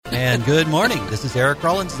And good morning. This is Eric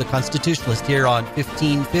Rollins, the Constitutionalist, here on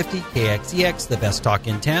 1550 KXEX, the best talk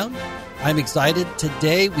in town. I'm excited.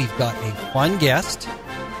 Today we've got a fun guest.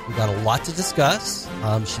 We've got a lot to discuss.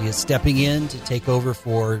 She is stepping in to take over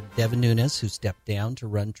for Devin Nunes, who stepped down to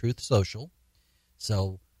run Truth Social.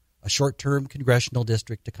 So a short-term congressional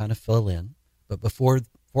district to kind of fill in. But before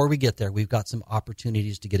we get there, we've got some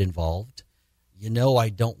opportunities to get involved. You know, I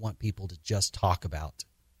don't want people to just talk about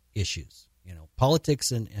issues. You know, politics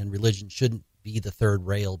and religion shouldn't be the third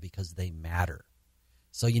rail because they matter.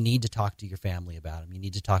 So you need to talk to your family about them. You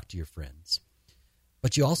need to talk to your friends.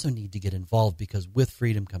 But you also need to get involved because with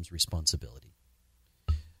freedom comes responsibility.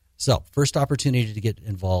 So first opportunity to get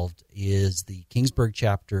involved is the Kingsburg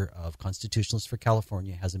chapter of Constitutionalists for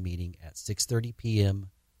California has a meeting at 6:30 p.m.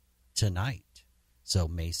 tonight. So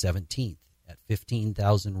May 17th at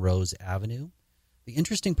 15,000 Rose Avenue. The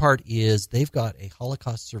interesting part is they've got a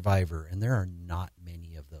Holocaust survivor, and there are not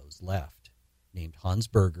many of those left, named Hans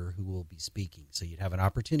Berger, who will be speaking. So you'd have an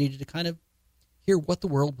opportunity to kind of hear what the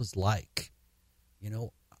world was like. You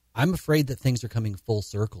know, I'm afraid that things are coming full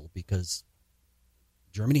circle because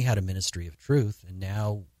Germany had a Ministry of Truth, and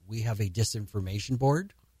now we have a disinformation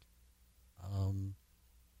board.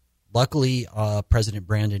 Luckily, President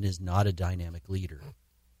Brandon is not a dynamic leader.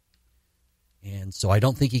 And so I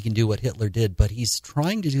don't think he can do what Hitler did, but he's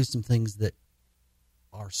trying to do some things that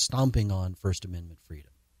are stomping on First Amendment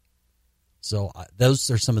freedom. So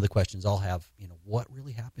those are some of the questions I'll have. You know, what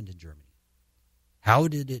really happened in Germany? How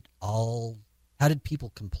did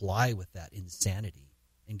people comply with that insanity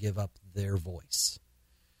and give up their voice?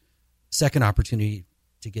 Second opportunity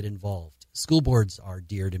to get involved. School boards are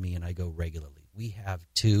dear to me, and I go regularly. We have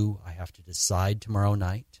two I have to decide tomorrow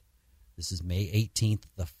night. This is May 18th.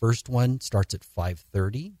 The first one starts at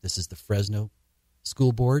 5:30. This is the Fresno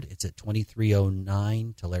School Board. It's at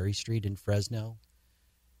 2309 Tulare Street in Fresno.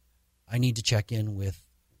 I need to check in with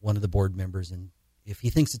one of the board members, and if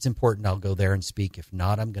he thinks it's important, I'll go there and speak. If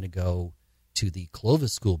not, I'm going to go to the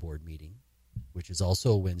Clovis School Board meeting, which is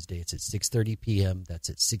also a Wednesday. It's at 6:30 p.m. That's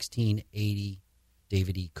at 1680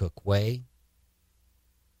 David E. Cook Way.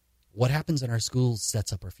 What happens in our schools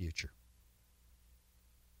sets up our future.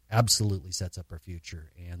 Absolutely sets up our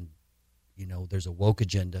future. And, you know, there's a woke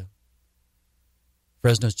agenda.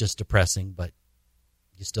 Fresno's just depressing, but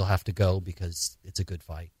you still have to go because it's a good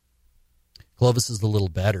fight. Clovis is a little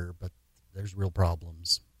better, but there's real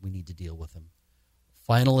problems. We need to deal with them.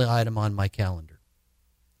 Final item on my calendar,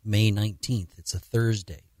 May 19th. It's a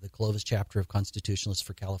Thursday. The Clovis chapter of Constitutionalists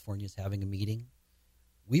for California is having a meeting.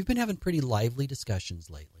 We've been having pretty lively discussions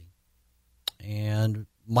lately. And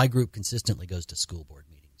my group consistently goes to school board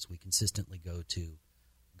meetings. We consistently go to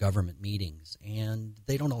government meetings, and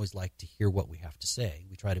they don't always like to hear what we have to say.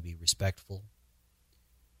 We try to be respectful,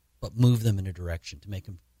 but move them in a direction to make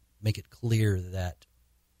it clear that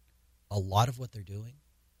a lot of what they're doing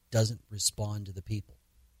doesn't respond to the people.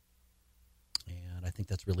 And I think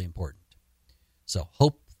that's really important. So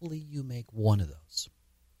hopefully you make one of those.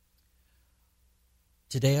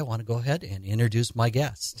 Today I want to go ahead and introduce my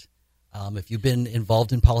guest. If you've been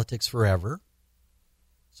involved in politics forever,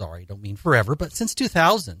 sorry, I don't mean forever, but since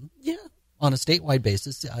 2000, yeah, on a statewide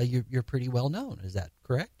basis, you're pretty well known. Is that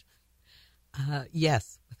correct?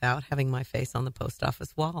 Yes, without having my face on the post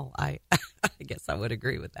office wall, I guess I would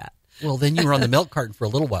agree with that. Well, then you were on the milk carton for a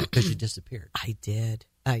little while because you disappeared. I did.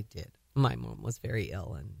 My mom was very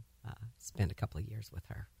ill and spent a couple of years with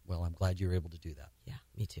her. Well, I'm glad you were able to do that. Yeah,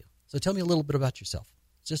 me too. So tell me a little bit about yourself.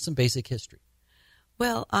 Just some basic history.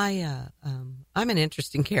 Well, I'm an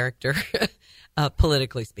interesting character,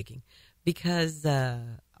 politically speaking, because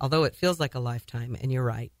although it feels like a lifetime, and you're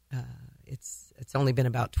right, it's only been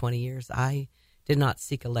about 20 years. I did not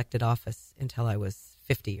seek elected office until I was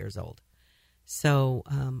 50 years old. So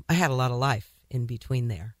I had a lot of life in between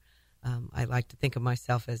there. I like to think of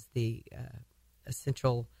myself as the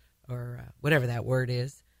essential, or whatever that word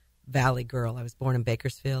is, Valley girl. I was born in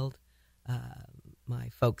Bakersfield. My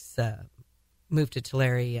folks moved to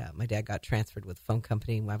Tulare. My dad got transferred with a phone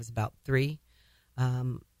company when I was about 3.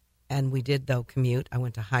 And we did, though, commute. I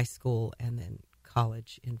went to high school and then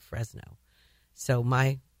college in Fresno. So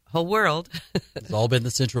my whole world. It's all been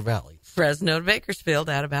the Central Valley. Fresno to Bakersfield,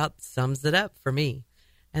 that about sums it up for me.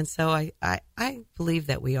 And so I believe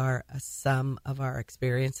that we are a sum of our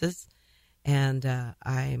experiences. And if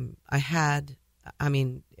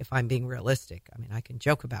I'm being realistic, I can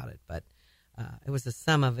joke about it, but it was a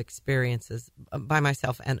sum of experiences by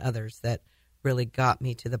myself and others that really got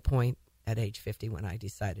me to the point at age 50 when I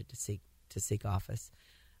decided to seek office.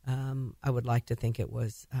 I would like to think it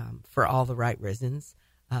was for all the right reasons,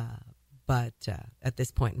 but at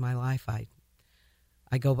this point in my life,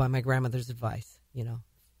 I go by my grandmother's advice,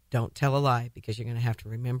 don't tell a lie, because you're going to have to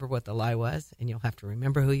remember what the lie was, and you'll have to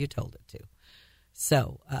remember who you told it to.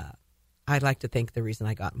 So I'd like to think the reason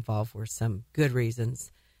I got involved were some good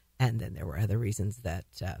reasons, and then there were other reasons that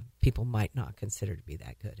people might not consider to be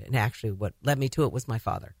that good. And actually what led me to it was my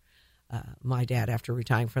father. My dad, after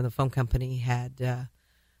retiring from the phone company, had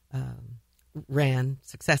ran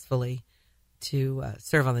successfully to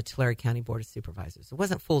serve on the Tulare County Board of Supervisors. It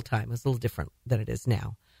wasn't full-time. It was a little different than it is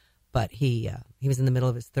now. But he was in the middle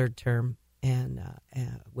of his third term and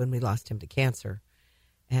when we lost him to cancer.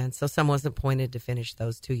 And so someone was appointed to finish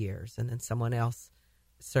those 2 years, and then someone else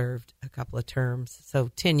served a couple of terms. So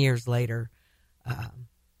 10 years later,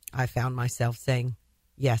 I found myself saying,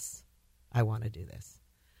 yes, I want to do this.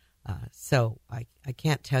 So I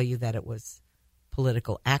can't tell you that it was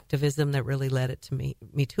political activism that really led it to me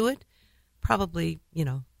to it. Probably,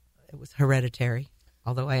 it was hereditary,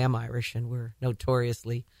 although I am Irish and we're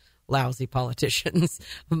notoriously lousy politicians.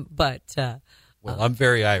 But well, I'm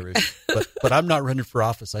very Irish, but I'm not running for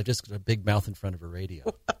office. I just got a big mouth in front of a radio.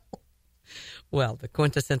 Well, the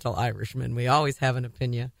quintessential Irishman. We always have an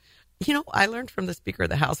opinion. I learned from the Speaker of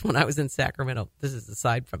the House when I was in Sacramento. This is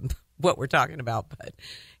aside from what we're talking about, but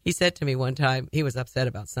he said to me one time, he was upset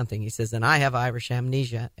about something. He says, and I have Irish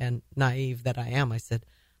amnesia, and naive that I am, I said,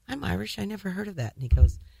 I'm Irish. I never heard of that. And he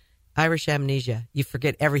goes, Irish amnesia. You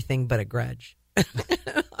forget everything but a grudge. I'm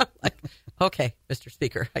like, okay, Mr.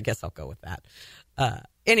 Speaker, I guess I'll go with that.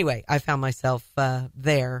 Anyway, I found myself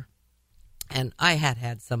there, and I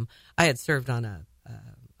had served on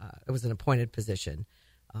it was an appointed position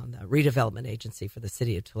on the redevelopment agency for the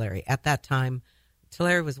city of Tulare. At that time,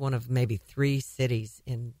 Tulare was one of maybe 3 cities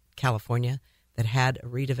in California that had a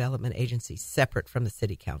redevelopment agency separate from the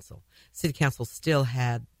city council. City council still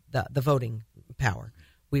had the voting power.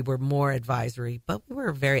 We were more advisory, but we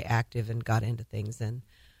were very active and got into things. And,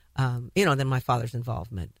 then my father's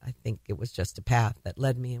involvement, I think it was just a path that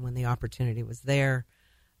led me. And when the opportunity was there,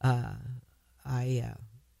 I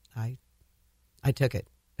took it.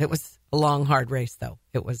 It was a long, hard race, though.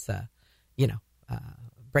 It was,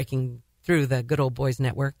 breaking through the good old boys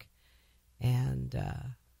network. And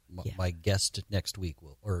my guest next week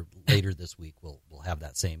or later this week will have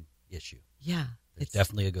that same issue. Yeah. There's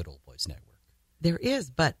definitely a good old boys network. There is,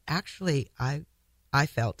 but actually I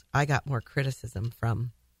felt I got more criticism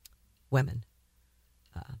from women.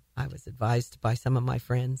 I was advised by some of my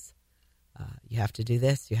friends, you have to do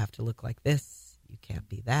this, you have to look like this, you can't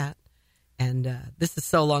be that. And this is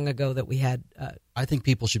so long ago that we had... I think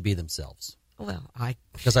people should be themselves. Well,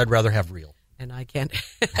 because I'd rather have real. And I can't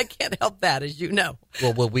help that, as you know.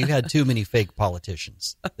 Well, we've had too many fake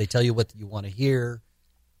politicians. They tell you what you want to hear.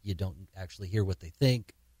 You don't actually hear what they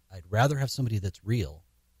think. I'd rather have somebody that's real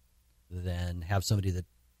than have somebody that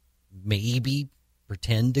maybe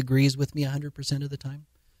pretend agrees with me 100% of the time.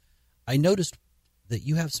 I noticed that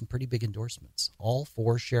you have some pretty big endorsements. All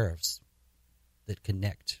 4 sheriffs that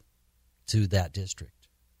connect to that district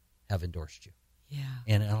have endorsed you. Yeah.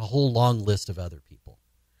 And a whole long list of other people.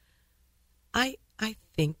 I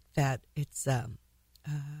think that it's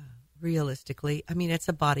realistically, it's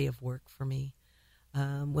a body of work for me.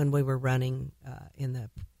 When we were running in the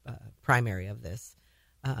primary of this,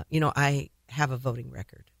 I have a voting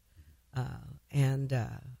record, and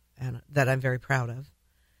that I'm very proud of.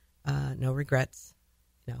 No regrets.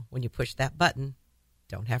 When you push that button,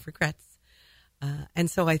 don't have regrets. And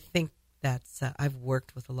so I think that's I've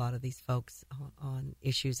worked with a lot of these folks on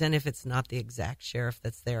issues, and if it's not the exact sheriff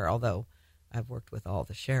that's there, although I've worked with all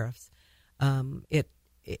the sheriffs,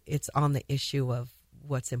 it's on the issue of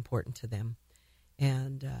what's important to them.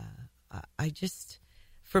 And I just,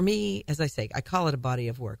 for me, as I say, I call it a body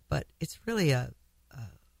of work, but it's really I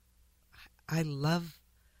love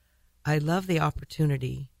the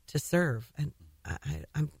opportunity to serve, and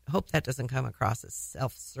I hope that doesn't come across as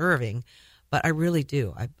self-serving, but I really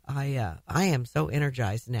do. I am so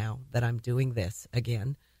energized now that I'm doing this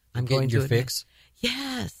again. I'm going to your fix.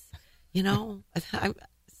 Yes, I'm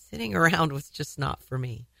sitting around was just not for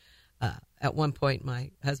me. At one point,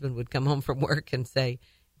 my husband would come home from work and say,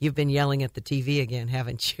 "You've been yelling at the TV again,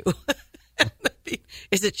 haven't you?"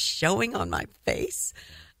 Is it showing on my face?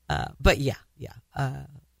 But yeah.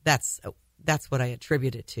 That's what I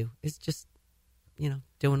attribute it to. It's just,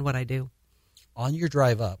 doing what I do. On your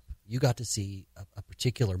drive up, you got to see a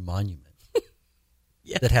particular monument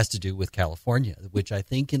Yes. that has to do with California, which I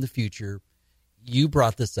think in the future, you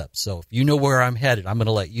brought this up. So if you know where I'm headed, I'm going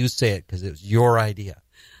to let you say it because it was your idea.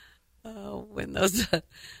 When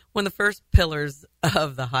the first pillars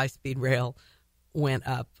of the high-speed rail went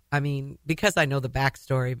up, because I know the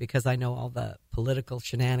backstory, because I know all the political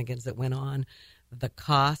shenanigans that went on, the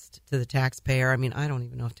cost to the taxpayer. I mean, I don't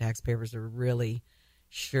even know if taxpayers are really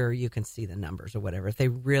sure you can see the numbers or whatever, if they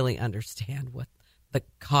really understand what the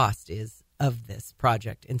cost is of this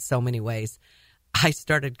project in so many ways. I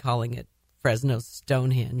started calling it Fresno's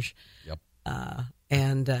Stonehenge. Yep.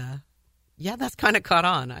 Yeah, that's kind of caught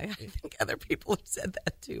on. I think other people have said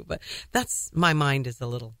that too, but my mind is a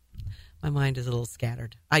little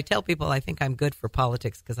scattered. I tell people I think I'm good for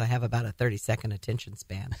politics because I have about a 30-second attention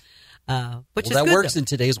span, which is that good, works though. in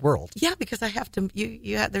today's world. Yeah, because I have to.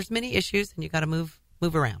 There's many issues, and you got to move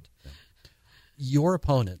around. Your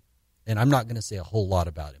opponent, and I'm not going to say a whole lot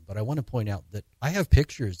about him, but I want to point out that I have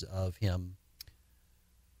pictures of him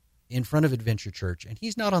in front of Adventure Church, and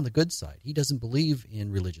he's not on the good side. He doesn't believe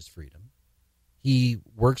in religious freedom. He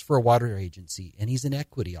works for a water agency, and he's an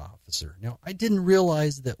equity officer. Now, I didn't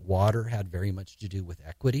realize that water had very much to do with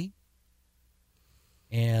equity.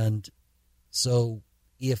 And so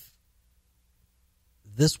if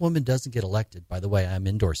this woman doesn't get elected, by the way, I'm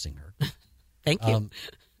endorsing her. Thank you.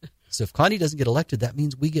 So if Connie doesn't get elected, that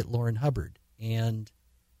means we get Lauren Hubbard. And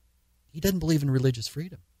he doesn't believe in religious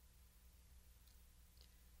freedom.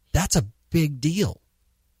 That's a big deal.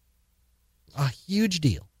 A huge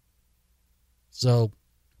deal. So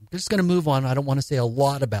I'm just going to move on. I don't want to say a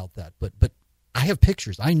lot about that, but I have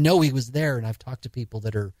pictures. I know he was there, and I've talked to people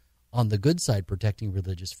that are on the good side protecting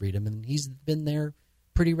religious freedom, and he's been there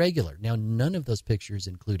pretty regular. Now, none of those pictures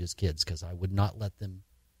include his kids because I would not let them.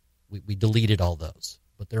 We deleted all those,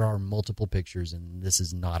 but there are multiple pictures, and this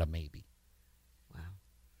is not a maybe. Wow.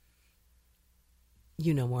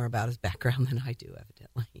 You know more about his background than I do,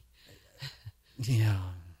 evidently. Yeah,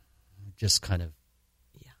 just kind of.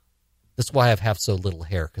 That's why I have so little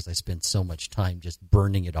hair, because I spend so much time just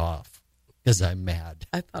burning it off because I'm mad.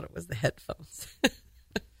 I thought it was the headphones.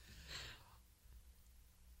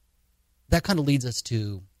 That kind of leads us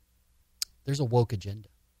to, there's a woke agenda.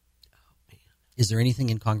 Oh, man. Is there anything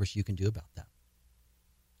in Congress you can do about that?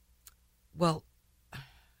 Well,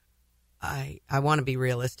 I want to be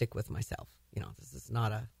realistic with myself. You know, this is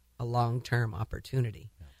not a long-term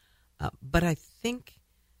opportunity. Yeah. But I think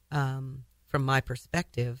from my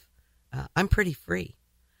perspective, I'm pretty free.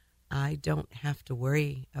 I don't have to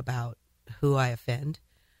worry about who I offend.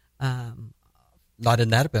 Not in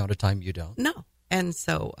that amount of time, you don't. No. And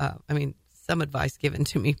so, some advice given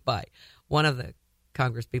to me by one of the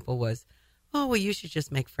Congress people was, oh, well, you should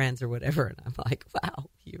just make friends or whatever. And I'm like, wow,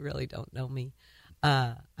 you really don't know me.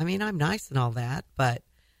 I'm nice and all that, but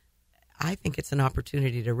I think it's an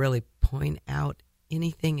opportunity to really point out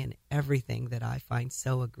anything and everything that I find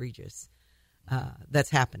so egregious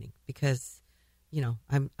that's happening, because, you know,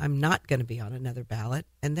 I'm not going to be on another ballot,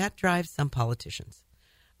 and that drives some politicians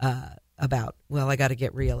about, well, I got to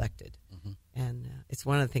get reelected. Mm-hmm. And it's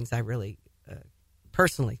one of the things I really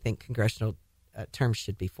personally think congressional terms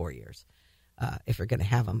should be 4 years if you're going to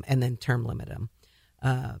have them, and then term limit them,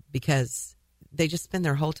 because they just spend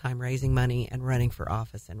their whole time raising money and running for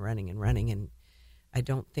office and running, and I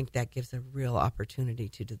don't think that gives a real opportunity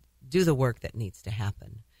to do the work that needs to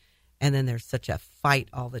happen. And then there's such a fight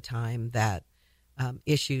all the time that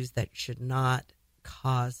issues that should not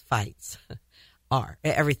cause fights are.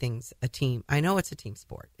 Everything's a team. I know it's a team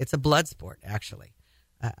sport. It's a blood sport, actually.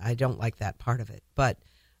 I don't like that part of it. But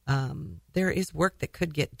there is work that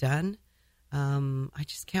could get done. I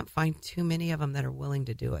just can't find too many of them that are willing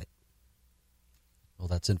to do it. Well,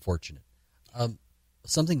 that's unfortunate.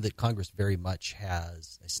 Something that Congress very much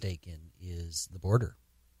has a stake in is the border,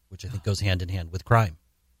 which I think goes hand in hand with crime.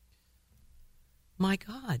 My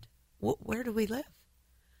God, where do we live?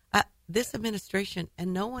 This administration,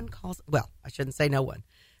 and no one calls, well, I shouldn't say no one.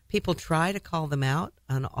 People try to call them out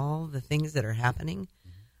on all the things that are happening,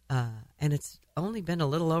 and it's only been a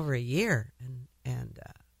little over a year, and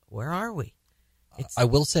where are we? I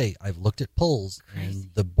will say, I've looked at polls, crazy. And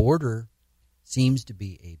the border seems to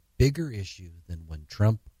be a bigger issue than when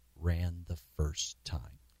Trump ran the first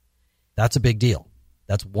time. That's a big deal.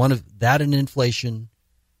 That's one of that, and inflation.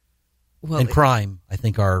 Well, and crime, I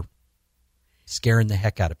think, are scaring the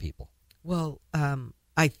heck out of people. Well,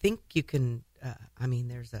 I think you can,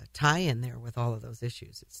 there's a tie-in there with all of those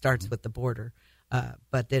issues. It starts with the border,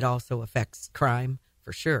 but it also affects crime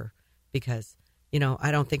for sure, because, you know,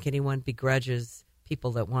 I don't think anyone begrudges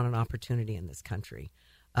people that want an opportunity in this country.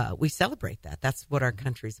 We celebrate that. That's what our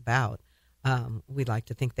country's about. We like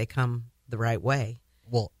to think they come the right way.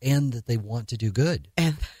 Well, and that they want to do good.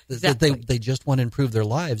 And exactly. That they just want to improve their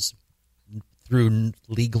lives through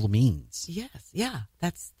legal means. Yes, yeah,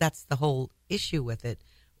 that's the whole issue with it.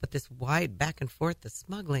 But this wide back and forth, the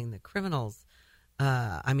smuggling, the criminals,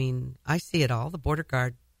 I see it all. The border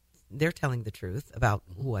guard, they're telling the truth about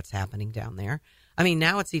what's happening down there. I mean,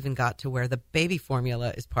 now it's even got to where the baby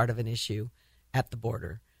formula is part of an issue at the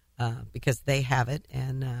border because they have it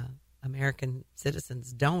and American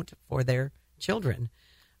citizens don't for their children.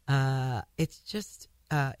 It's just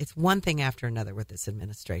it's one thing after another with this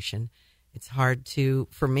administration. It's hard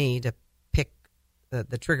for me to pick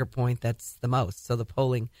the trigger point that's the most. So the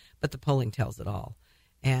polling tells it all,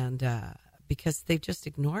 and because they've just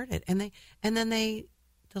ignored it, and then the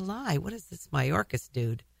lie. What is this Mayorkas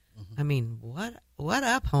dude? Mm-hmm. I mean, what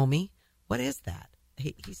up, homie? What is that?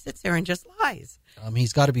 He sits there and just lies.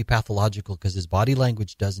 He's got to be pathological because his body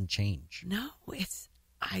language doesn't change. No, it's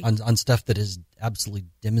on stuff that is absolutely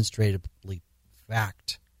demonstrably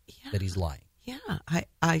fact that he's lying. Yeah,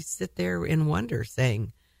 I sit there in wonder,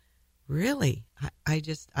 saying, "Really? I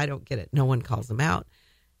don't get it." No one calls him out.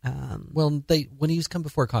 When he's come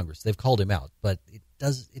before Congress, they've called him out, but it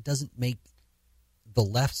doesn't make the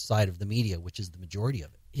left side of the media, which is the majority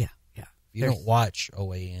of it. Yeah. If you don't watch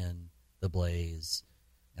OAN, The Blaze,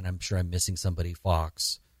 and I'm sure I'm missing somebody,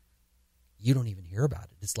 Fox, you don't even hear about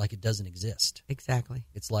it. It's like it doesn't exist. Exactly.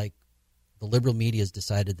 It's like the liberal media has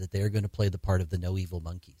decided that they're going to play the part of the no evil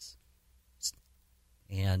monkeys.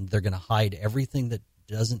 And they're going to hide everything that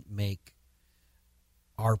doesn't make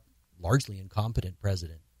our largely incompetent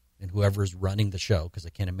president and whoever is running the show, because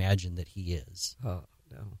I can't imagine that he is. Oh,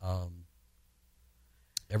 no.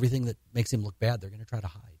 Everything that makes him look bad, they're going to try to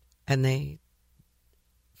hide. And they,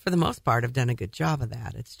 for the most part, have done a good job of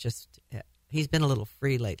that. It's just he's been a little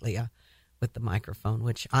free lately with the microphone,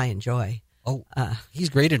 which I enjoy. Oh, he's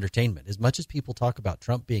great entertainment. As much as people talk about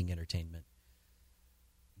Trump being entertainment,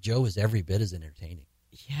 Joe is every bit as entertaining.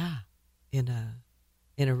 Yeah, in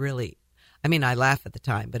a really, I mean, I laugh at the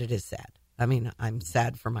time, but it is sad. I mean, I'm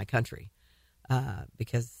sad for my country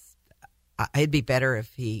because it'd be better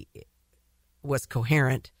if he was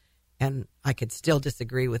coherent and I could still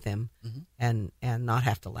disagree with him and not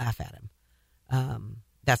have to laugh at him.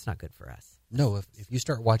 That's not good for us. No, if you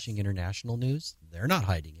start watching international news, they're not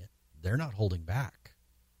hiding it. They're not holding back.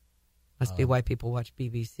 Must be why people watch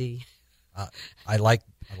BBC. I like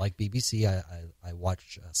BBC. I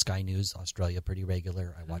watch Sky News Australia pretty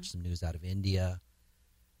regular. I watch some news out of India.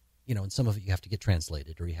 You know, and some of it you have to get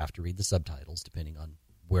translated or you have to read the subtitles depending on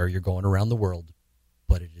where you're going around the world.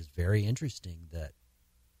 But it is very interesting that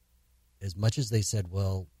as much as they said,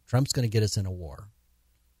 well, Trump's going to get us in a war,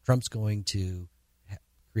 Trump's going to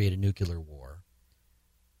create a nuclear war,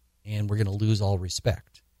 and we're going to lose all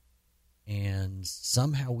respect. And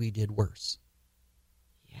somehow we did worse.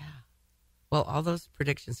 Yeah. Well, all those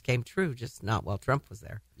predictions came true, just not while Trump was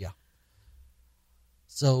there. Yeah.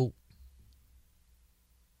 So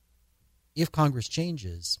if Congress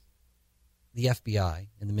changes, the FBI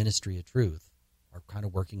and the Ministry of Truth are kind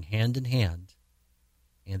of working hand in hand.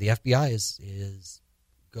 And the FBI is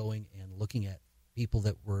going and looking at people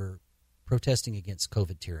that were protesting against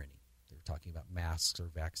COVID tyranny. They were talking about masks or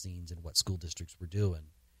vaccines and what school districts were doing.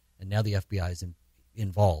 And now the FBI is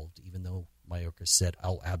involved, even though Mayorkas said,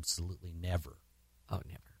 "Oh, absolutely never." Oh,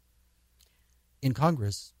 never. In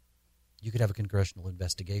Congress, you could have a congressional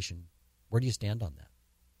investigation. Where do you stand on that?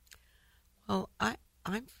 Well,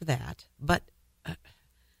 I'm for that, but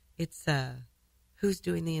it's who's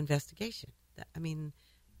doing the investigation? I mean,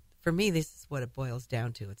 for me, this is what it boils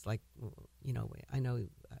down to. It's like, you know, I know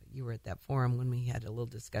you were at that forum when we had a little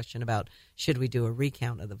discussion about should we do a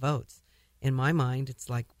recount of the votes. In my mind, it's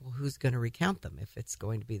like, well, who's going to recount them? If it's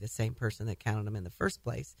going to be the same person that counted them in the first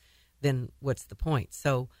place, then what's the point?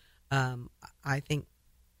 So I think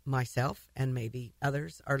myself and maybe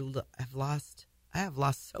others I have lost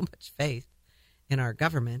so much faith in our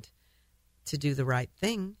government to do the right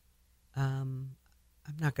thing.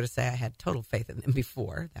 I'm not going to say I had total faith in them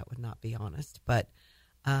before. That would not be honest. But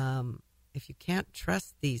if you can't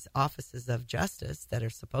trust these offices of justice that are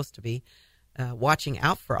supposed to be watching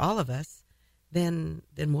out for all of us, then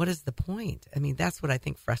what is the point? I mean, that's what I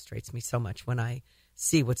think frustrates me so much when I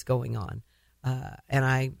see what's going on. And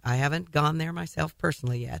I haven't gone there myself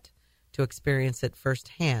personally yet to experience it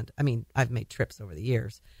firsthand. I mean, I've made trips over the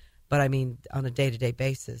years, but I mean, on a day-to-day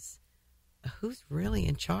basis, who's really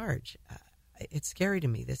in charge? It's scary to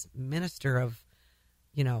me, this minister of,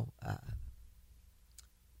 you know,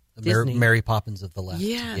 Disney. Mary Poppins of the left.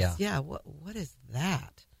 Yes, yeah. What is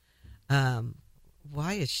that?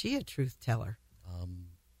 Why is she a truth teller?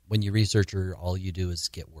 When you research her, all you do is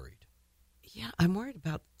get worried. Yeah, I'm worried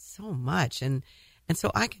about so much. And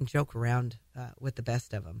so I can joke around with the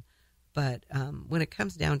best of them. But when it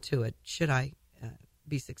comes down to it, should I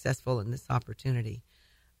be successful in this opportunity,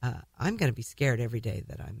 I'm going to be scared every day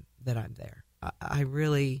that I'm there. I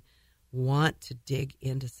really want to dig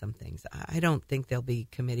into some things. I don't think there'll be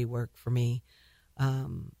committee work for me.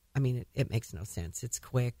 I mean, it makes no sense. It's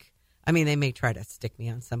quick. I mean, they may try to stick me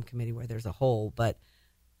on some committee where there's a hole, but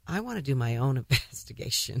I want to do my own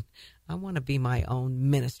investigation. I want to be my own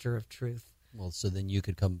minister of truth. Well, so then you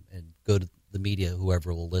could come and go to the media,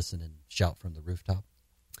 whoever will listen, and shout from the rooftop?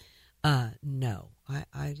 No.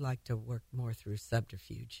 I like to work more through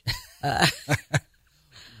subterfuge.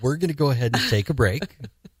 We're going to go ahead and take a break.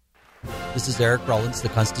 This is Eric Rollins, the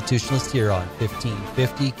Constitutionalist, here on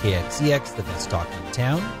 1550 KXEX, the best talk in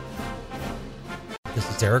town. This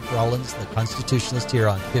is Eric Rollins, the Constitutionalist, here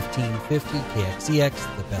on 1550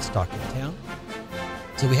 KXEX, the best talk in town.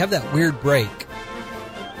 So we have that weird break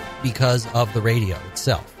because of the radio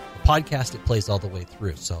itself. The podcast, it plays all the way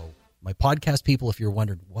through. So my podcast people, if you're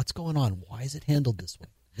wondering what's going on, why is it handled this way?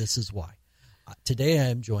 This is why. Today I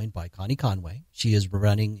am joined by Connie Conway. She is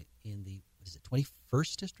running in the,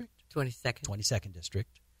 21st District? 22nd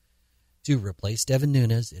District to replace Devin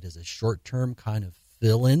Nunes. It is a short-term kind of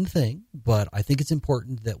fill-in thing, but I think it's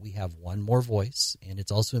important that we have one more voice, and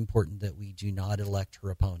it's also important that we do not elect her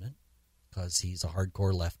opponent because he's a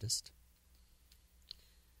hardcore leftist.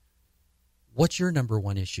 What's your number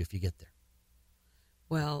one issue if you get there?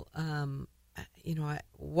 Well,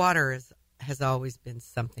 water has always been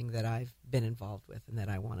something that I've been involved with and that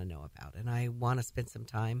I want to know about, and I want to spend some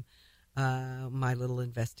time, my little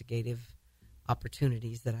investigative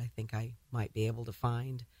opportunities that I think I might be able to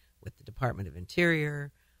find with the Department of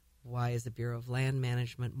Interior. Why is the Bureau of Land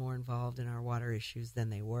Management more involved in our water issues than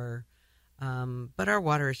they were? But our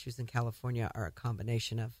water issues in California are a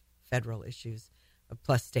combination of federal issues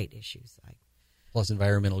plus state issues. Plus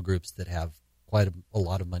environmental groups that have quite a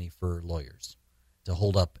lot of money for lawyers to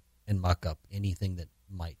hold up and muck up anything that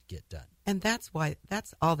might get done. And that's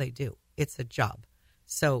all they do. It's a job.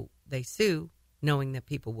 So they sue knowing that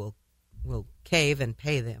people will cave and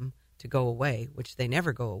pay them to go away, which they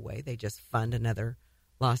never go away. They just fund another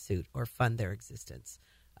lawsuit or fund their existence.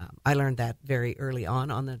 I learned that very early on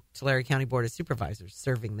the Tulare County Board of Supervisors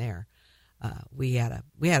serving there. We had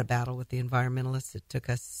a battle with the environmentalists. It took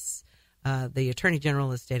us, the Attorney General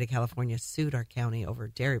of the state of California sued our county over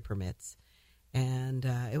dairy permits. And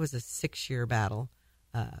it was a 6-year battle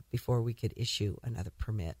before we could issue another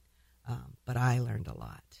permit. But I learned a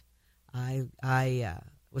lot. I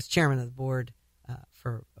was chairman of the board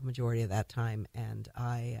for a majority of that time, and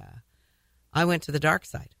I went to the dark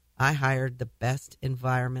side. I hired the best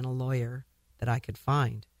environmental lawyer that I could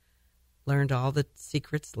find. Learned all the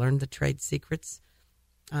secrets, learned the trade secrets.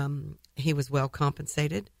 He was well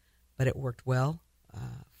compensated, but it worked well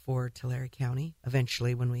for Tulare County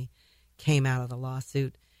eventually when we came out of the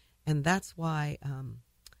lawsuit. And that's why,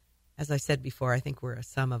 as I said before, I think we're a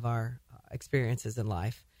sum of our experiences in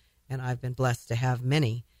life, and I've been blessed to have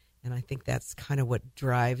many. And I think that's kind of what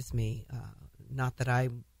drives me. Not that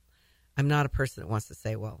I'm not a person that wants to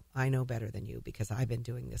say, well, I know better than you because I've been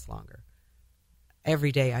doing this longer.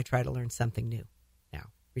 Every day I try to learn something new. Now,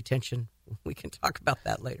 retention, we can talk about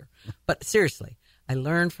that later. But seriously, I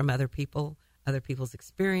learn from other people, other people's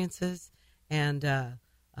experiences, and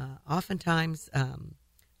oftentimes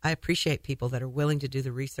I appreciate people that are willing to do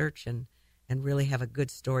the research and really have a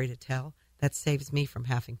good story to tell. That saves me from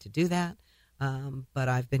having to do that. But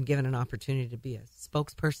I've been given an opportunity to be a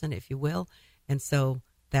spokesperson, if you will, and so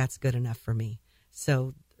that's good enough for me.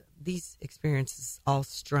 So these experiences all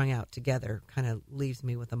strung out together kind of leaves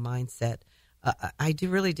me with a mindset. I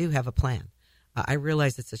really do have a plan. I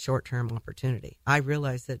realize it's a short-term opportunity. I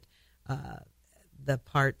realize that the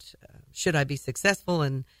part, should I be successful,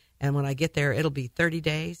 and when I get there, it'll be 30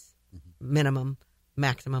 days, minimum,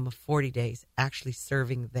 maximum of 40 days actually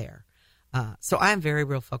serving there. So I'm very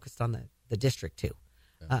real focused on the district, too.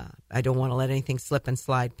 I don't want to let anything slip and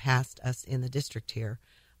slide past us in the district here.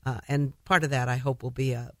 And part of that, I hope, will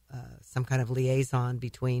be some kind of liaison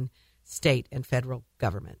between state and federal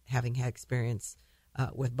government, having had experience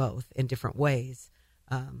with both in different ways.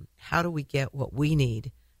 How do we get what we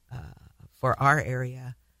need for our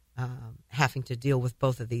area, having to deal with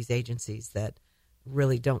both of these agencies that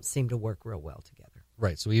really don't seem to work real well together?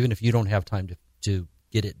 Right. So even if you don't have time to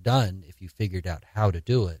get it done, if you figured out how to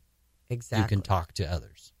do it, exactly, you can talk to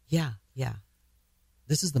others. Yeah.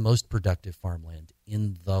 This is the most productive farmland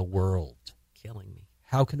in the world. Killing me.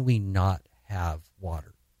 How can we not have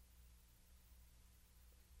water?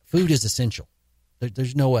 Food is essential.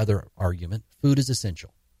 There's no other argument. Food is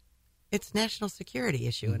essential. It's a national security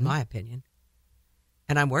issue, in my opinion.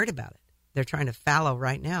 And I'm worried about it. They're trying to fallow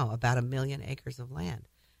right now about 1 million acres of land.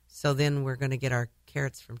 So then we're going to get our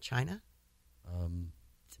carrots from China?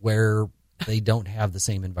 Where they don't have the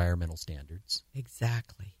same environmental standards.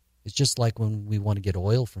 Exactly. It's just like when we want to get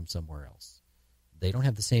oil from somewhere else. They don't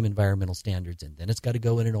have the same environmental standards, and then it's got to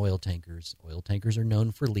go in oil tankers. Oil tankers are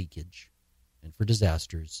known for leakage and for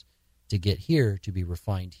disasters to get here, to be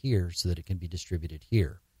refined here so that it can be distributed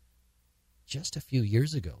here. Just a few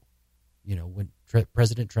years ago, when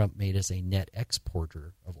President Trump made us a net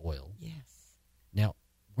exporter of oil. Yes. Now,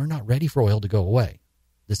 we're not ready for oil to go away.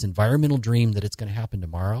 This environmental dream that it's going to happen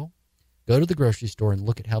tomorrow, go to the grocery store and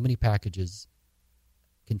look at how many packages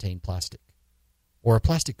contain plastic or a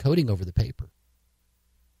plastic coating over the paper.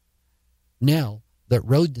 Now, the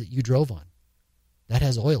road that you drove on, that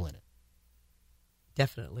has oil in it.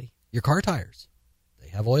 Definitely. Your car tires, they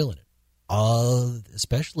have oil in it.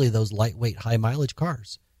 Especially those lightweight, high-mileage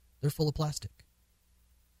cars. They're full of plastic.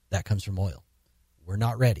 That comes from oil. We're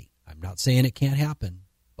not ready. I'm not saying it can't happen,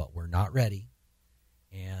 but we're not ready.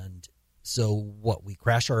 And so what, we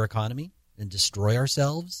crash our economy and destroy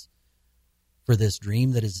ourselves for this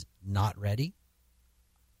dream that is not ready?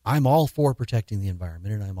 I'm all for protecting the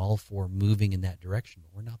environment, and I'm all for moving in that direction,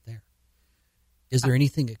 but we're not there. Is there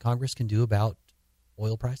anything that Congress can do about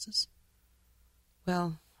oil prices?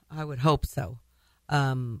 Well, I would hope so.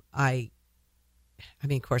 I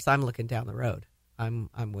mean, of course, I'm looking down the road. I'm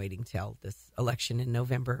waiting till this election in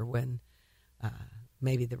November when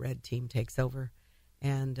maybe the red team takes over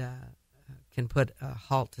and can put a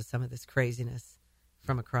halt to some of this craziness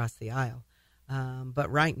from across the aisle.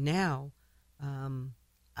 But right now,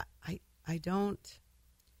 I don't.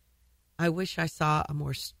 I wish I saw a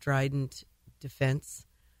more strident defense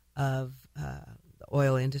of the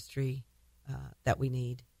oil industry that we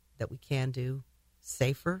need, that we can do,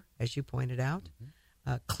 safer, as you pointed out,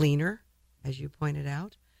 cleaner, as you pointed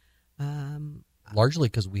out. Largely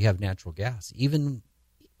because we have natural gas. Even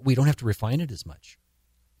we don't have to refine it as much.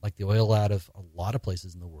 Like the oil out of a lot of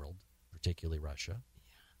places in the world, particularly Russia.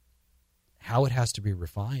 Yeah. How it has to be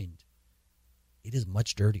refined, it is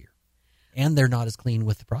much dirtier. And they're not as clean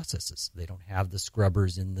with the processes. They don't have the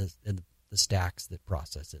scrubbers in the stacks that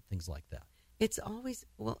process it, things like that. It's always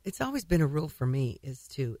been a rule for me is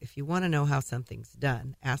to, if you want to know how something's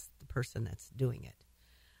done, ask the person that's doing it.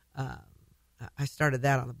 I started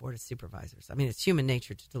that on the Board of Supervisors. I mean, it's human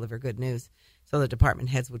nature to deliver good news. So the department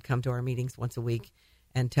heads would come to our meetings once a week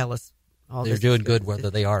and tell us all they're doing good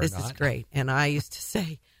whether they are or not. This is great. And I used to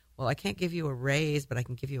say, well, I can't give you a raise, but I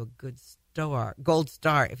can give you a gold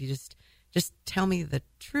star if you just tell me the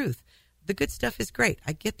truth. The good stuff is great.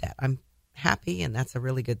 I get that. I'm happy, and that's a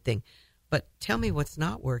really good thing. But tell me what's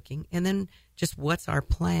not working, and then just what's our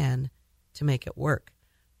plan to make it work.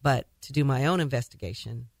 But to do my own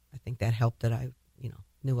investigation, I think that helped that I,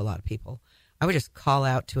 knew a lot of people. I would just call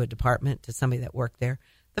out to a department, to somebody that worked there.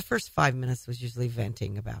 The first 5 minutes was usually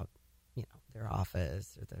venting about, their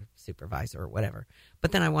office or the supervisor or whatever.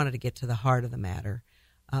 But then I wanted to get to the heart of the matter.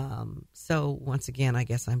 So once again, I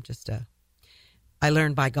guess I'm just I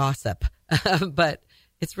learned by gossip, but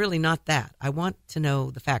it's really not that. I want to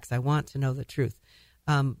know the facts. I want to know the truth.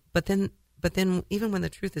 But then even when the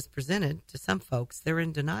truth is presented to some folks, they're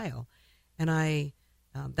in denial. And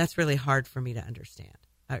that's really hard for me to understand.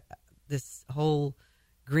 This whole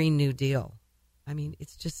Green New Deal. I mean,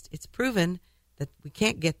 it's proven that we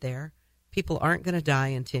can't get there. People aren't going to die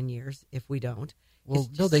in 10 years if we don't. Well,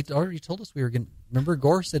 no, they already told us we were going to. Remember,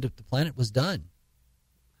 Gore said if the planet was done.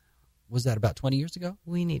 Was that about 20 years ago?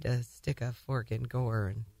 We need to stick a fork in Gore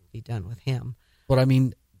and be done with him. But, I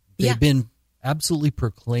mean, they've been absolutely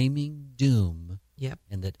proclaiming doom. Yep.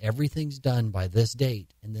 And that everything's done by this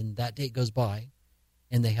date. And then that date goes by,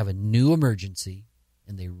 and they have a new emergency,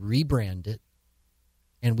 and they rebrand it,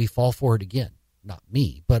 and we fall for it again. Not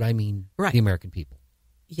me, but I mean the American people.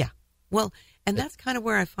 Yeah. Well, and that's kind of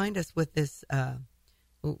where I find us with this,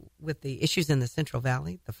 with the issues in the Central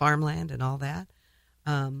Valley, the farmland and all that.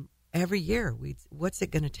 Every year, what's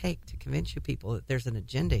it going to take to convince you people that there's an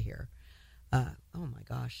agenda here? Oh, my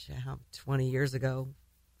gosh, 20 years ago,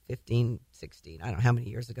 15, 16, I don't know how many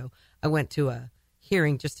years ago, I went to a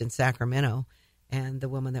hearing just in Sacramento, and the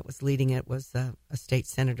woman that was leading it was a state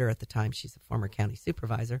senator at the time. She's a former county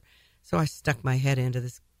supervisor. So I stuck my head into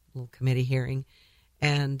this little committee hearing,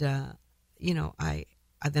 and,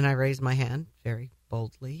 then I raised my hand very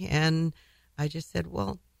boldly, and I just said,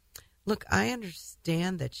 well, look, I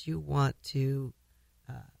understand that you want to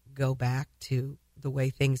go back to the way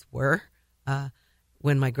things were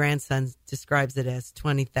when my grandson describes it as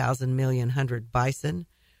 20,000 million hundred bison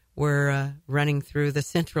were running through the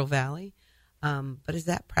Central Valley. But is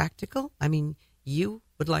that practical? I mean, you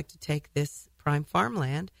would like to take this prime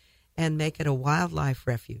farmland and make it a wildlife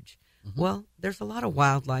refuge. Mm-hmm. Well, there's a lot of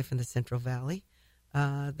wildlife in the Central Valley.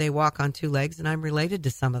 They walk on two legs, and I'm related to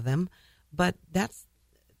some of them. But that's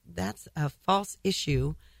a false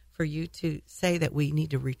issue for for you to say that we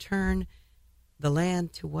need to return the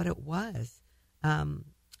land to what it was.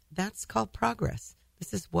 That's called progress.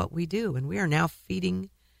 This is what we do, and we are now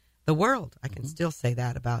feeding the world. I can still say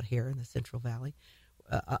that about here in the Central Valley,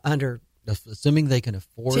 under assuming they can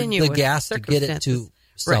afford the gas to get it to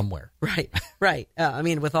somewhere. Right. I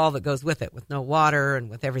mean, with all that goes with it, with no water and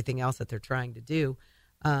with everything else that they're trying to do,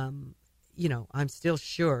 I'm still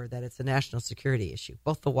sure that it's a national security issue,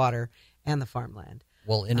 both the water and the farmland.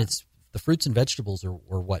 Well, and it's the fruits and vegetables are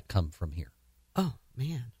what come from here. Oh,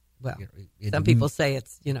 man. Well, some people say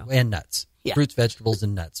it's, And nuts. Yeah. Fruits, vegetables,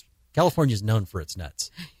 and nuts. California is known for its nuts.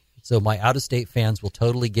 So my out-of-state fans will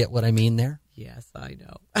totally get what I mean there. Yes, I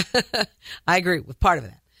know. I agree with part of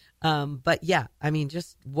that. But yeah, I mean,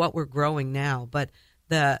 just what we're growing now. But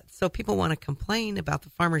so people want to complain about the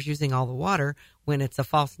farmers using all the water when it's a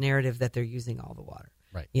false narrative that they're using all the water.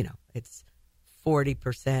 Right. It's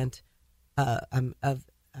 40%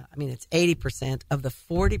 it's 80% of the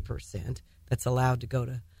 40% that's allowed to go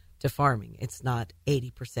to farming. It's not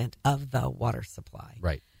 80% of the water supply.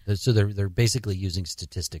 Right. So they're basically using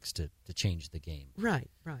statistics to change the game. Right.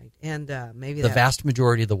 And maybe the vast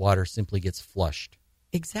majority of the water simply gets flushed.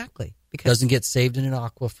 Exactly. Because doesn't get saved in an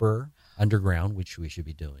aquifer underground, which we should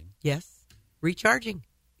be doing. Yes. Recharging.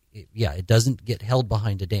 It doesn't get held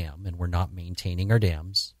behind a dam, and we're not maintaining our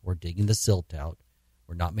dams. We're digging the silt out.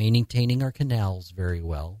 We're not maintaining our canals very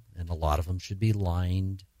well, and a lot of them should be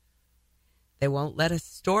lined. They won't let us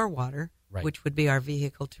store water, right, which would be our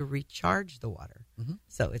vehicle to recharge the water. Mm-hmm.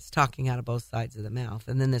 So it's talking out of both sides of the mouth.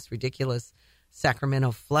 And then this ridiculous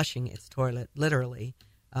Sacramento flushing its toilet, literally.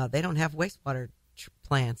 They don't have wastewater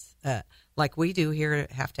plants like we do here,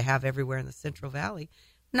 have to have everywhere in the Central Valley.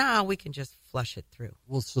 No, we can just flush it through.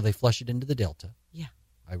 Well, so they flush it into the Delta. Yeah.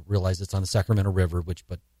 I realize it's on the Sacramento River,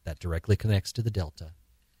 but that directly connects to the Delta.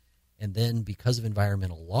 And then because of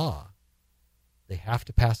environmental law, they have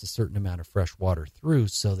to pass a certain amount of fresh water through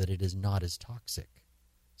so that it is not as toxic.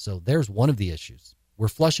 So there's one of the issues. We're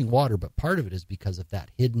flushing water, but part of it is because of that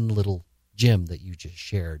hidden little gem that you just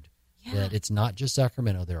shared. Yeah. That it's not just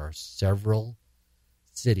Sacramento. There are several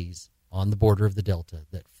cities on the border of the Delta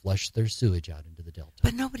that flush their sewage out into the Delta.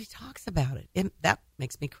 But nobody talks about it. That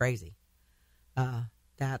makes me crazy.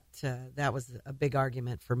 That was a big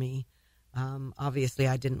argument for me. Obviously,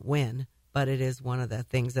 I didn't win, but it is one of the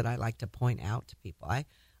things that I like to point out to people. I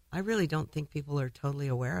really don't think people are totally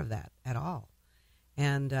aware of that at all.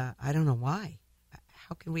 And I don't know why.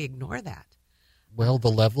 How can we ignore that? Well,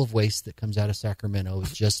 the level of waste that comes out of Sacramento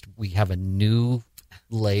is just, we have a new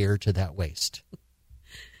layer to that waste.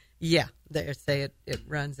 Yeah, they say it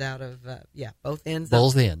runs out of, both ends.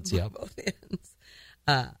 Both ends, yeah. Both ends.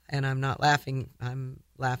 And I'm not laughing. I'm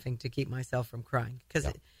laughing to keep myself from crying. Because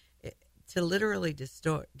to literally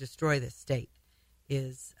destroy this state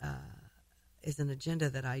is an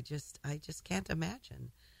agenda that I just can't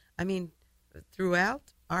imagine. I mean,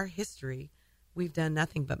 throughout our history, we've done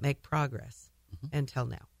nothing but make progress until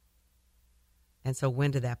now. And so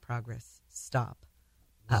when did that progress stop?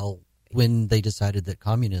 Well, when they decided that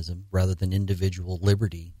communism, rather than individual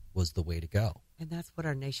liberty, was the way to go. And that's what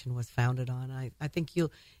our nation was founded on. I think you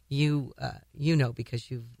know,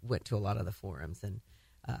 because you've went to a lot of the forums and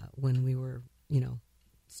when we were,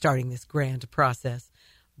 starting this grand process.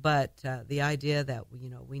 But the idea that,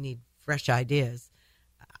 we need fresh ideas,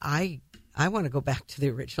 I want to go back to the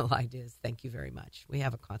original ideas. Thank you very much. We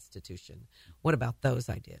have a Constitution. What about those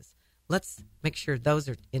ideas? Let's make sure those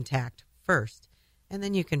are intact first, and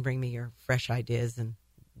then you can bring me your fresh ideas, and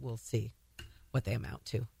we'll see what they amount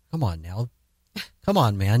to. Come on now. Come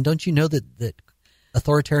on, man. Don't you know that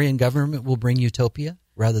authoritarian government will bring utopia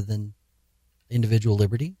rather than individual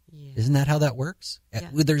liberty? Yeah. Isn't that how that works? Yeah.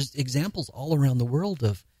 There's examples all around the world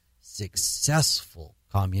of successful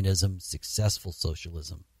communism, successful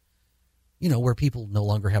socialism, where people no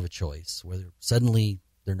longer have a choice, where suddenly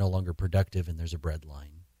they're no longer productive and there's a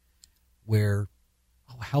breadline, where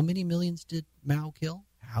how many millions did Mao kill?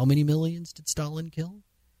 How many millions did Stalin kill?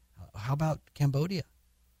 How about Cambodia,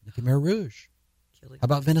 the Khmer Rouge? How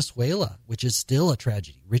about Venezuela, which is still a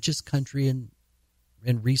tragedy, richest country in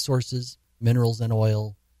resources, minerals and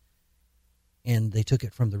oil, and they took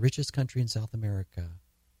it from the richest country in South America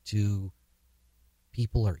to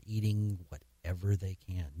people are eating whatever they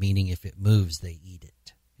can, meaning if it moves, they eat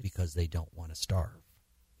it because they don't want to starve.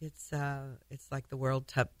 It's like the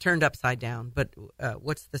world turned upside down. But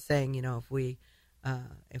what's the saying? If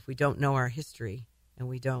we don't know our history and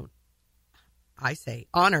we don't, I say,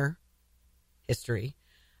 honor history,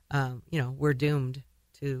 we're doomed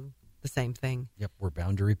to the same thing. Yep, we're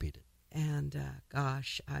bound to repeat it. And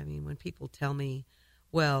gosh, I mean, when people tell me,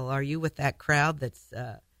 "Well, are you with that crowd that's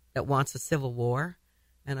that wants a civil war.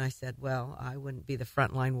 And I said, well, I wouldn't be the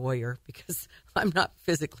frontline warrior because I'm not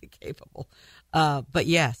physically capable. But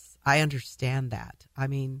yes, I understand that. I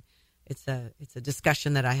mean, it's a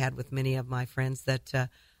discussion that I had with many of my friends that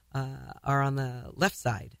are on the left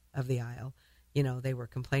side of the aisle. You know, they were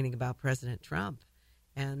complaining about President Trump.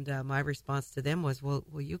 And my response to them was, well,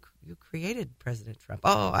 you created President Trump.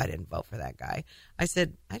 Oh, I didn't vote for that guy. I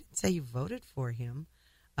said, I didn't say you voted for him.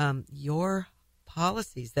 Your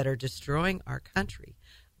policies that are destroying our country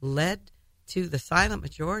led to the silent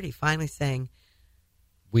majority finally saying,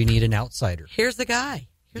 we need an outsider. Here's the guy.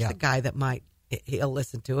 Here's the guy that he'll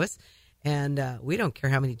listen to us. And we don't care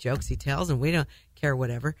how many jokes he tells, and we don't care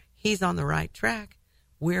whatever. He's on the right track.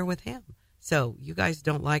 We're with him. So you guys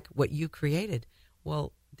don't like what you created.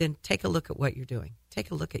 Well, then take a look at what you're doing.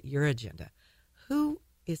 Take a look at your agenda. Who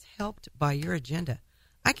is helped by your agenda?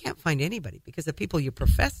 I can't find anybody, because the people you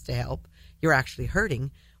profess to help, you're actually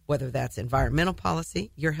hurting, whether that's environmental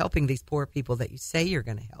policy. You're helping these poor people that you say you're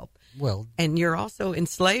going to help. Well, and you're also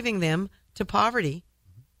enslaving them to poverty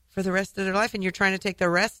for the rest of their life, and you're trying to take the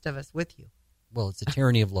rest of us with you. Well, it's a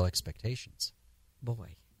tyranny of low expectations.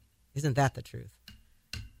 Boy, isn't that the truth?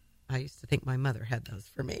 I used to think my mother had those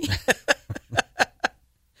for me.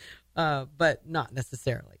 But not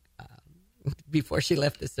necessarily. Before she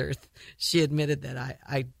left this earth, she admitted that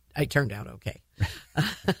I turned out okay.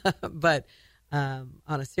 But on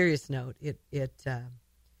a serious note,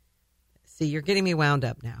 see, you're getting me wound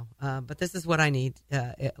up now. But this is what I need.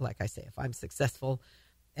 Like I say, if I'm successful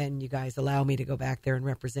and you guys allow me to go back there and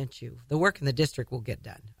represent you, the work in the district will get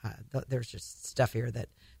done. There's just stuff here that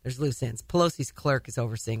there's loose ends. Pelosi's clerk is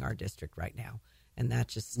overseeing our district right now. And that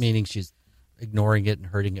just... Meaning she's ignoring it and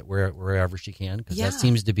hurting it wherever she can, because that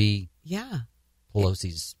seems to be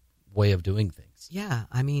Pelosi's way of doing things. Yeah,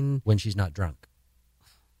 I mean... When she's not drunk.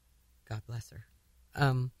 God bless her.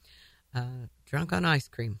 Drunk on ice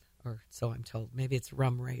cream, or so I'm told. Maybe it's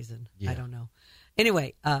rum raisin. I don't know.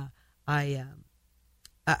 Anyway, I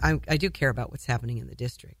do care about what's happening in the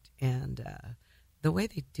district, and the way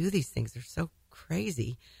they do these things are so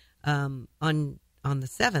crazy. On the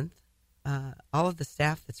 7th, all of the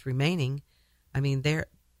staff that's remaining, I mean,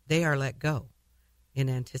 they are let go in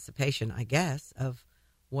anticipation, I guess, of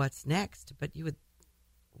what's next. But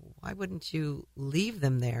why wouldn't you leave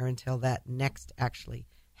them there until that next actually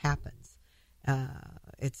happens?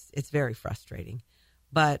 It's very frustrating.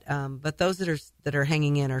 But those that are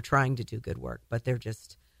hanging in are trying to do good work, but they're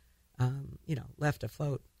just left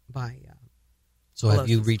afloat by. So have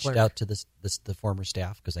you reached out to the former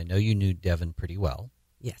staff? Because I know you knew Devin pretty well.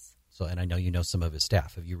 Yes. So, and I know you know some of his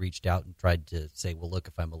staff. Have you reached out and tried to say, well, look,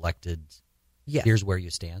 if I'm elected, yes, here's where you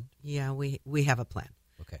stand? Yeah, we have a plan.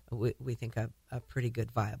 Okay. We think a pretty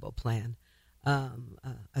good, viable plan,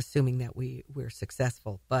 assuming that we're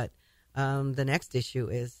successful. But the next issue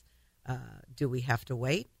is, do we have to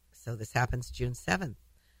wait? So this happens June 7th.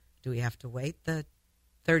 Do we have to wait the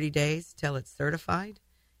 30 days till it's certified,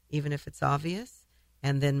 even if it's obvious?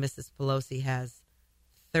 And then Mrs. Pelosi has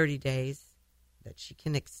 30 days that she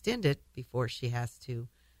can extend it before she has to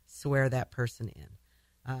swear that person in.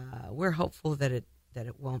 We're hopeful that it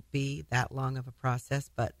won't be that long of a process,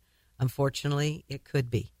 but unfortunately it could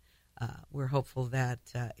be. We're hopeful that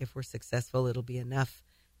if we're successful, it'll be enough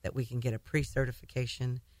that we can get a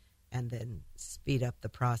pre-certification and then speed up the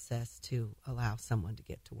process to allow someone to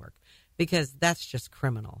get to work, because that's just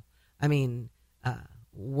criminal. I mean,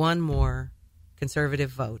 one more conservative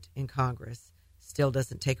vote in Congress still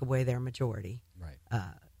doesn't take away their majority. Right.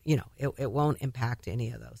 It won't impact any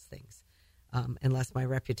of those things unless my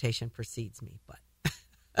reputation precedes me.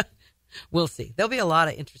 But we'll see. There'll be a lot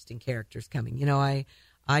of interesting characters coming.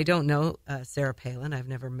 I don't know Sarah Palin. I've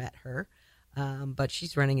never met her, but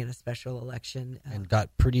she's running in a special election. And got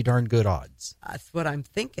pretty darn good odds. That's what I'm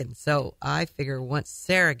thinking. So I figure once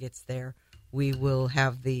Sarah gets there, we will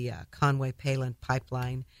have the Conway Palin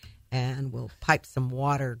pipeline, and we'll pipe some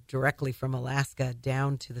water directly from Alaska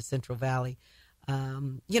down to the Central Valley.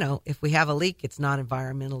 If we have a leak, it's no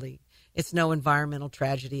environmental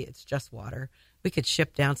tragedy. It's just water. We could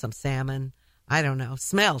ship down some salmon. I don't know,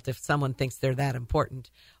 smelt if someone thinks they're that important,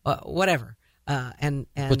 whatever. And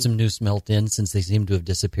put some new smelt in, since they seem to have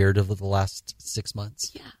disappeared over the last 6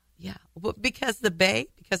 months. Yeah. Well, because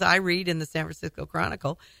I read in the San Francisco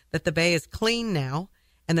Chronicle that the bay is clean now,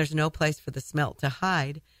 and there's no place for the smelt to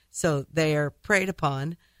hide. So they are preyed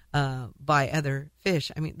upon by other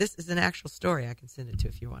fish. I mean, this is an actual story. I can send it to you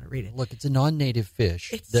if you want to read it. Look, it's a non-native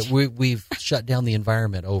fish that we've shut down the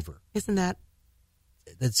environment over. Isn't that?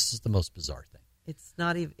 That's just the most bizarre thing. It's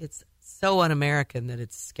not even. It's so un-American that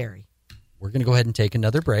it's scary. We're going to go ahead and take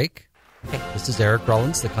another break. Okay. This is Eric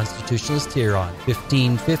Rollins, the Constitutionalist, here on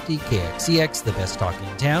 1550 KXEX, the best talk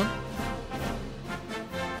in town.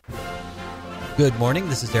 Good morning.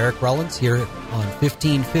 This is Eric Rollins here on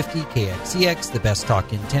 1550 KXEX, the best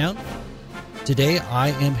talk in town. Today I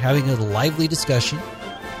am having a lively discussion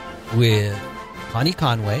with Connie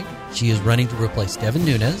Conway. She is running to replace Devin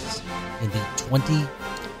Nunes in the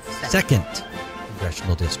 22nd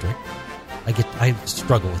Congressional District. I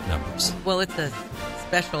struggle with numbers. Well, it's a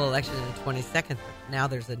special election in the 22nd. But now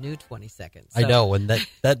there's a new 22nd. So. I know, and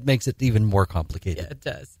that makes it even more complicated. Yeah, it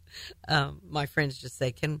does. My friends just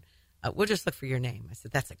say, we'll just look for your name. I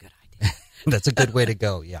said, that's a good idea. That's a good way to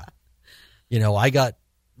go, yeah. You know, I got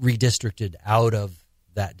redistricted out of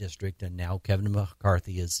that district, and now Kevin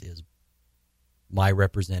McCarthy is my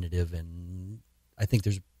representative, and I think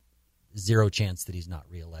there's zero chance that he's not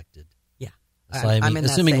reelected. Yeah. So I'm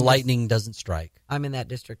assuming lightning doesn't strike. I'm in that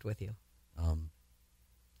district with you.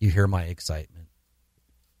 You hear my excitement.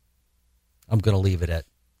 I'm going to leave it at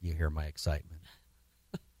you hear my excitement.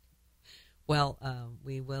 Well,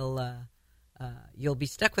 we will. You'll be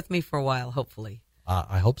stuck with me for a while, hopefully.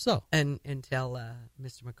 I hope so. And until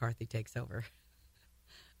Mr. McCarthy takes over,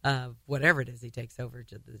 whatever it is he takes over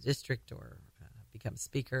to the district or becomes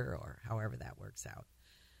speaker or however that works out.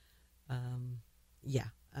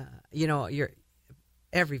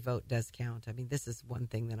 Every vote does count. I mean, this is one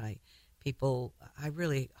thing that I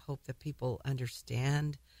really hope that people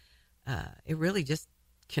understand. It really just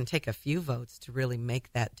can take a few votes to really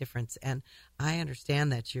make that difference. And I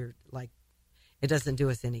understand that you're like, it doesn't do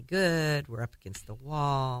us any good. We're up against the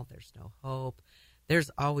wall. There's no hope. There's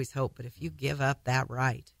always hope. But if you give up that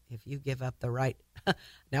right, if you give up the right,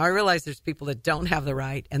 now I realize there's people that don't have the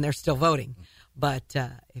right and they're still voting. But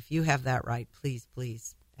if you have that right, please,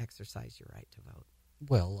 please exercise your right to vote.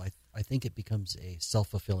 Well, I think it becomes a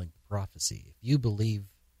self-fulfilling prophecy. If you believe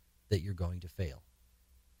that you're going to fail,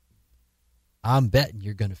 I'm betting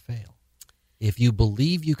you're going to fail. If you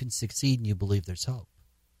believe you can succeed and you believe there's hope,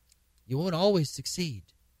 you won't always succeed,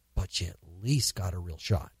 but you at least got a real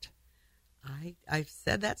shot. I've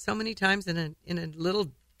said that so many times in a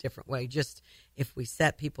little different way. Just if we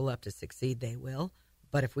set people up to succeed, they will.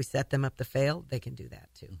 But if we set them up to fail, they can do that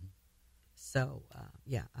too. Mm-hmm. So,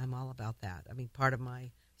 I'm all about that. I mean, part of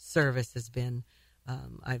my service has been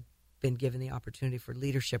I've been given the opportunity for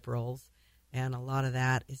leadership roles. And a lot of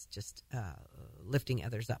that is just lifting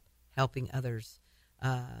others up, helping others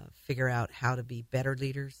figure out how to be better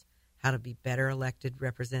leaders, how to be better elected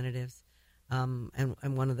representatives. And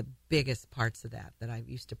one of the biggest parts of that I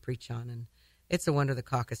used to preach on, and it's a wonder the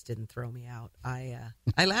caucus didn't throw me out. I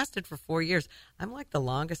lasted for 4 years. I'm like the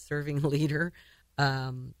longest serving leader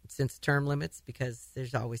since term limits because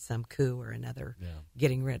there's always some coup or another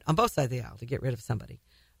getting rid on both sides of the aisle to get rid of somebody.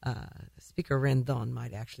 Speaker Rendon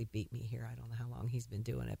might actually beat me here. I don't know how long he's been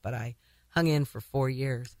doing it, but I hung in for 4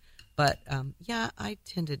 years. But I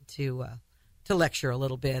tended to lecture a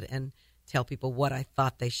little bit and tell people what I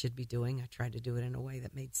thought they should be doing. I tried to do it in a way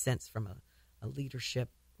that made sense from a leadership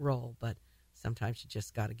role, but sometimes you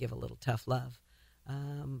just got to give a little tough love.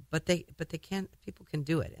 But people can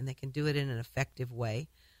do it, and they can do it in an effective way,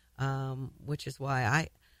 which is why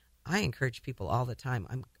I encourage people all the time.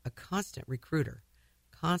 I'm a constant recruiter.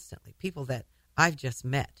 Constantly, people that I've just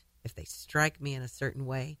met, if they strike me in a certain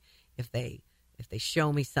way, if they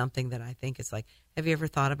show me something that I think is like, have you ever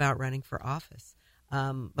thought about running for office?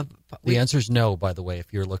 The answer is no, by the way,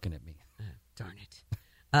 if you're looking at me. Darn it.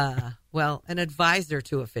 Well, an advisor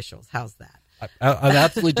to officials, how's that? I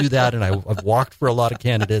absolutely do that, and I've walked for a lot of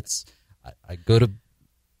candidates. I go to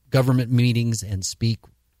government meetings and speak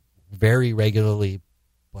very regularly,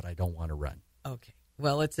 but I don't want to run. Okay.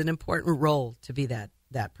 Well, it's an important role to be that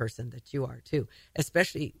person that you are too,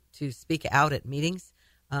 especially to speak out at meetings.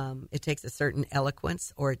 It takes a certain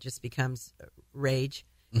eloquence, or it just becomes rage.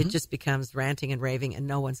 Mm-hmm. It just becomes ranting and raving, and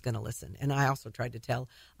no one's going to listen. And I also tried to tell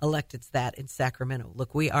electeds that in Sacramento.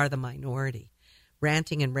 Look, we are the minority.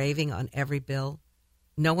 Ranting and raving on every bill,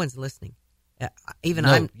 no one's listening. You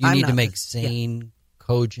need to make sane,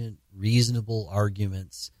 cogent, reasonable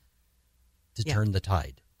arguments to turn the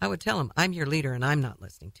tide. I would tell them, I'm your leader, and I'm not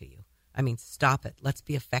listening to you. I mean, stop it. Let's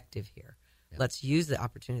be effective here. Yeah. Let's use the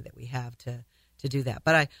opportunity that we have to do that.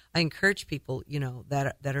 But I encourage people,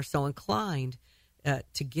 that are so inclined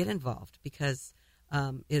to get involved, because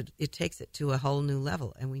it takes it to a whole new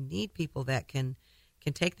level, and we need people that can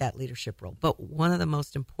take that leadership role. But one of the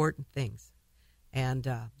most important things, and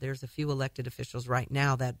there's a few elected officials right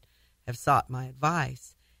now that have sought my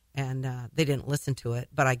advice, and they didn't listen to it,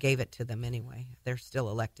 but I gave it to them anyway. They're still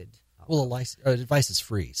elected. Well, advice is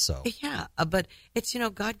free, so. Yeah, but it's,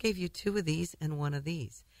 God gave you two of these and one of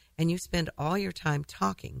these. and you spend all your time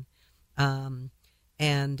talking and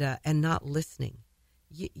not listening,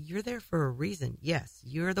 you're there for a reason. Yes,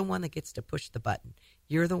 you're the one that gets to push the button.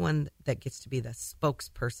 You're the one that gets to be the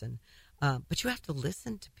spokesperson. But you have to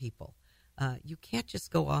listen to people. You can't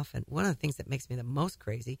just go off. And one of the things that makes me the most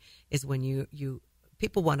crazy is when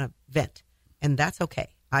people want to vent, and that's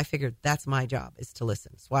okay. I figured that's my job, is to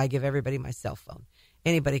listen. That's why I give everybody my cell phone.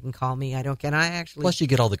 Anybody can call me. I don't get. I actually. Plus, you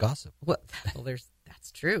get all the gossip. Well,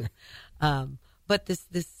 that's true. But this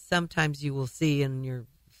sometimes you will see in your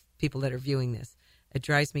people that are viewing this. It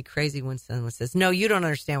drives me crazy when someone says, "No, you don't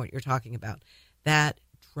understand what you're talking about." That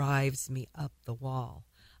drives me up the wall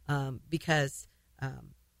because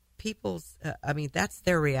people's. That's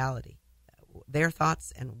their reality. Their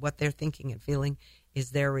thoughts and what they're thinking and feeling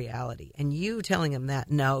is their reality. And you telling them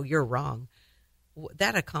that, no, you're wrong,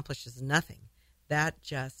 that accomplishes nothing. That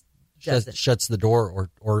just doesn't. Shuts the door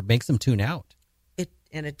or makes them tune out.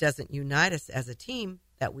 It doesn't unite us as a team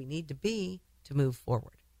that we need to be to move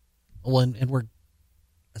forward. Well, and we're,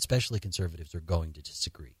 especially conservatives, are going to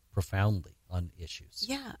disagree profoundly on issues.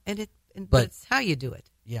 Yeah, but it's how you do it.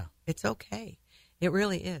 Yeah. It's okay. It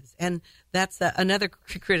really is. And that's another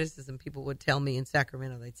criticism people would tell me in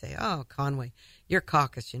Sacramento. They'd say, "Oh, Conway, your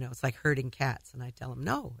caucus, it's like herding cats." And I tell them,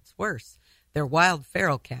 no, it's worse. They're wild,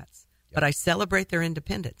 feral cats. Yep. But I celebrate their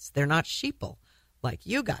independence. They're not sheeple like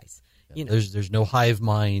you guys. Yeah, there's no hive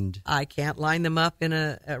mind. I can't line them up in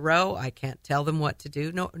a row. I can't tell them what to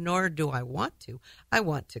do, nor do I want to. I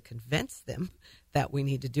want to convince them that we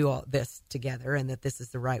need to do all this together and that this is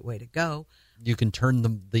the right way to go. You can turn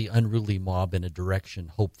the unruly mob in a direction,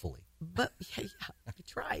 hopefully. But yeah, I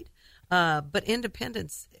tried. But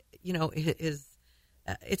independence, is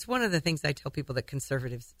it's one of the things I tell people that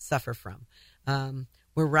conservatives suffer from.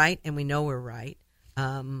 We're right, and we know we're right.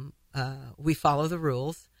 We follow the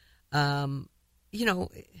rules. They're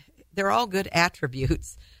all good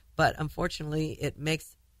attributes, but unfortunately, it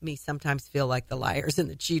makes me sometimes feel like the liars and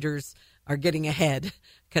the cheaters are getting ahead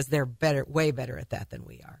because they're way better at that than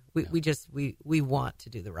we are. We want to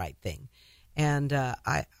do the right thing, and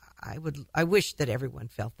I wish that everyone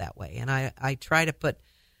felt that way. And I try to put,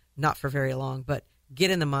 not for very long, but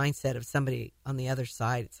get in the mindset of somebody on the other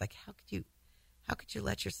side. It's like, how could you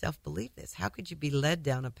let yourself believe this? How could you be led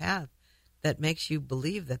down a path that makes you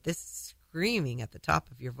believe that this screaming at the top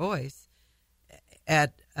of your voice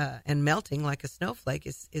and melting like a snowflake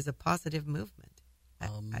is a positive movement? I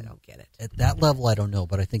don't get it. At that level, I don't know,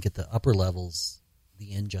 but I think at the upper levels,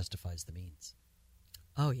 the end justifies the means.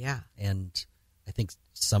 Oh, yeah. And I think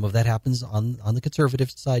some of that happens on the conservative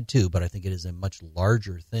side, too, but I think it is a much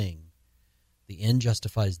larger thing. The end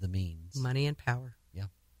justifies the means. Money and power. Yeah.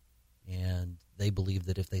 And they believe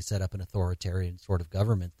that if they set up an authoritarian sort of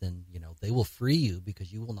government, then, they will free you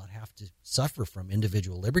because you will not have to suffer from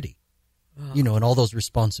individual liberty. Oh. And all those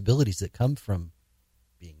responsibilities that come from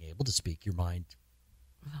being able to speak your mind.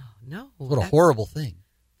 Oh, no. What a horrible thing.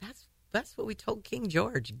 That's what we told King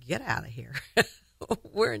George. Get out of here.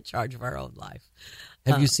 We're in charge of our own life.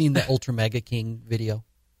 Have you seen the Ultra Mega King video?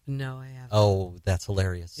 No, I haven't. Oh, that's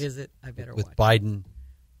hilarious. Is it? I better with watch Biden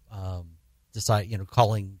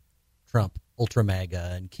calling Trump Ultra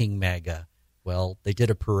Mega and King Mega. Well, they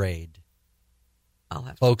did a parade.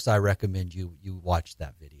 Folks, I recommend you watch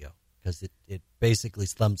that video because it basically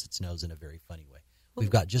thumbs its nose in a very funny way.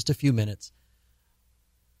 We've got just a few minutes.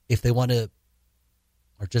 If they want to,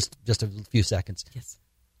 or just a few seconds. Yes.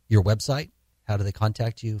 Your website, how do they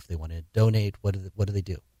contact you? If they want to donate, what do they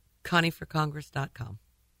do? ConnieForCongress.com.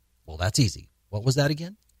 Well, that's easy. What was that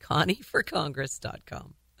again?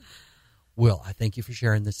 ConnieForCongress.com. Well, I thank you for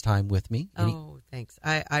sharing this time with me. Thanks.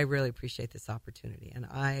 I really appreciate this opportunity, and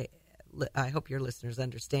I hope your listeners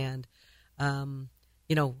understand, the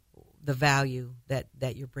value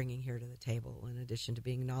that you're bringing here to the table. In addition to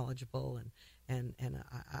being knowledgeable, and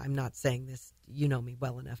I'm not saying this. You know me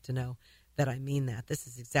well enough to know that I mean that. This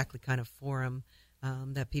is exactly kind of forum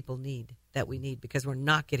that people need, that we need, because we're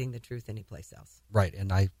not getting the truth anyplace else. Right,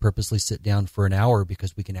 and I purposely sit down for an hour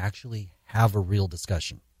because we can actually have a real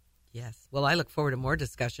discussion. Yes. Well, I look forward to more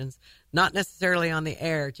discussions, not necessarily on the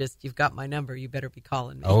air, just you've got my number. You better be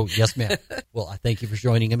calling me. Oh, yes, ma'am. Well, I thank you for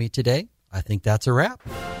joining me today. I think that's a wrap.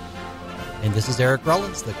 And this is Eric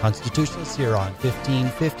Rollins, the Constitutionalist, here on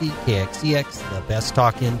 1550 KXEX, the best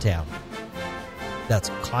talk in town. That's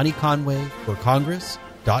Connie Conway for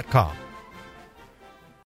Congress.com.